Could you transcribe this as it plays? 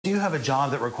Do you have a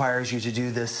job that requires you to do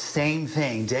the same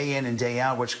thing day in and day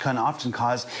out, which can often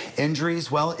cause injuries?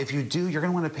 Well, if you do, you're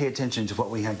going to want to pay attention to what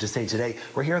we have to say today.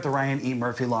 We're here at the Ryan E.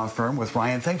 Murphy Law Firm with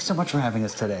Ryan. Thanks so much for having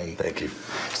us today. Thank you.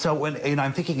 So when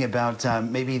I'm thinking about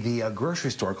maybe the grocery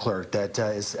store clerk that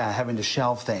is having to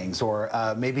shelve things, or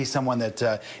maybe someone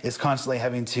that is constantly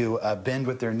having to bend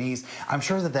with their knees, I'm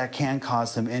sure that that can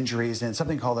cause some injuries, and it's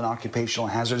something called an occupational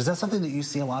hazard. Is that something that you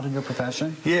see a lot in your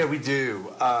profession? Yeah, we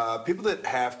do. People that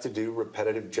have to do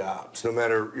repetitive jobs, no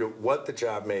matter what the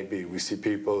job may be. We see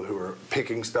people who are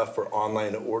picking stuff for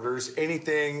online orders.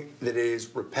 Anything that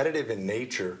is repetitive in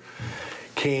nature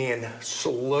can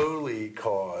slowly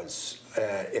cause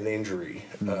an injury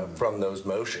from those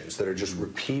motions that are just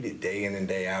repeated day in and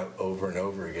day out over and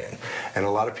over again. And a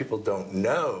lot of people don't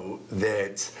know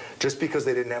that just because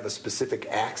they didn't have a specific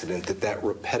accident, that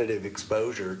repetitive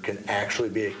exposure can actually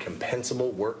be a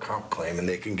compensable work comp claim, and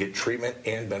they can get treatment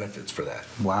and benefits for that.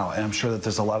 Wow, and I'm sure that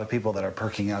there's a lot of people that are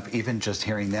perking up even just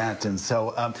hearing that. And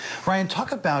so, Ryan,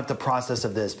 talk about the process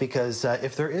of this, because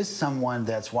if there is someone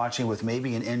that's watching with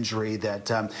maybe an injury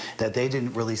that that they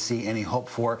didn't really see any hope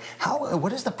for,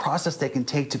 what is the process they can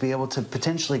take to be able to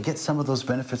potentially get some of those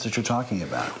benefits that you're talking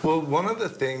about? Well, one of the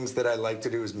things that I like to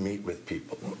do is meet with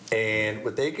people. And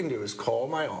what they can do is call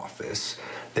my office.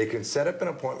 They can set up an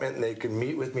appointment and they can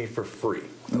meet with me for free,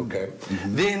 okay?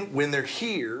 Then when they're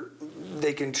here,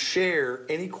 they can share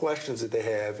any questions that they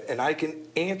have, and I can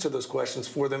answer those questions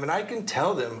for them, and I can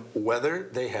tell them whether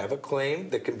they have a claim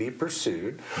that can be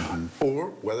pursued or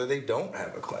whether they don't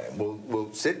have a claim.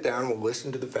 We'll sit down, we'll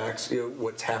listen to the facts,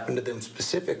 what's happened to them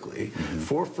specifically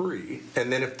for free,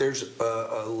 and then if there's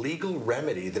a legal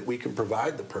remedy that we can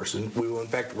provide the person, we will in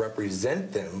fact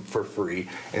represent them for free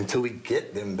until we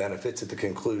get them benefits at the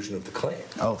conclusion of the claim.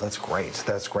 Oh, that's great.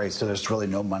 That's great. So there's really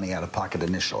no money out of pocket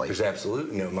initially. There's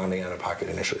absolutely no money out of pocket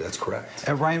initially. That's correct.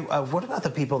 And Ryan, what about the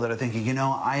people that are thinking,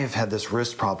 I have had this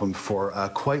wrist problem for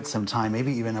quite some time,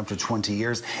 maybe even up to 20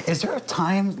 years. Is there a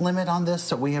time limit on this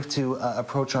that we have to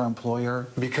approach our employer?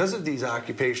 Because of these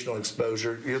occupational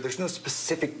exposure, there's no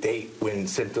specific date when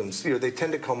symptoms, they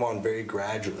tend to come on very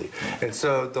gradually. And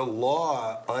so the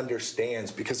law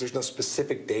understands, because there's no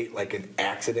specific date, like an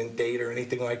accident date or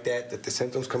anything like that, that the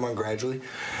symptoms come on gradually.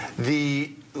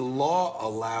 The law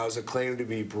allows a claim to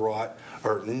be brought,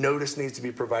 or notice needs to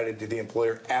be provided to the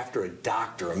employer after a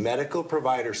doctor, a medical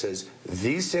provider says,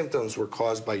 these symptoms were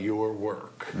caused by your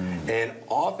work. And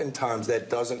oftentimes that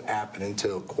doesn't happen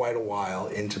until quite a while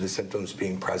into the symptoms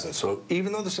being present. So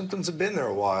even though the symptoms have been there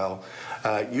a while,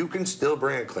 you can still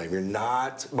bring a claim. You're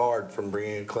not barred from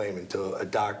bringing a claim until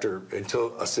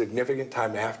a significant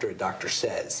time after a doctor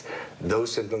says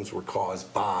those symptoms were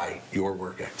caused by your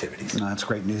work activities. No, that's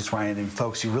great news, Ryan. And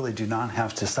folks, you really do not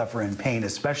have to suffer in pain,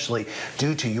 especially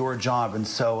due to your job. And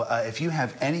so if you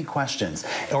have any questions,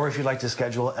 or if you'd like to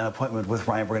schedule an appointment with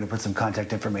Ryan, we're going to put some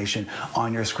contact information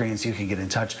on your screen so you can get in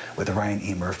touch with the Ryan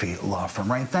E. Murphy Law Firm.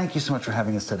 Ryan, thank you so much for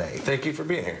having us today. Thank you for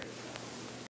being here.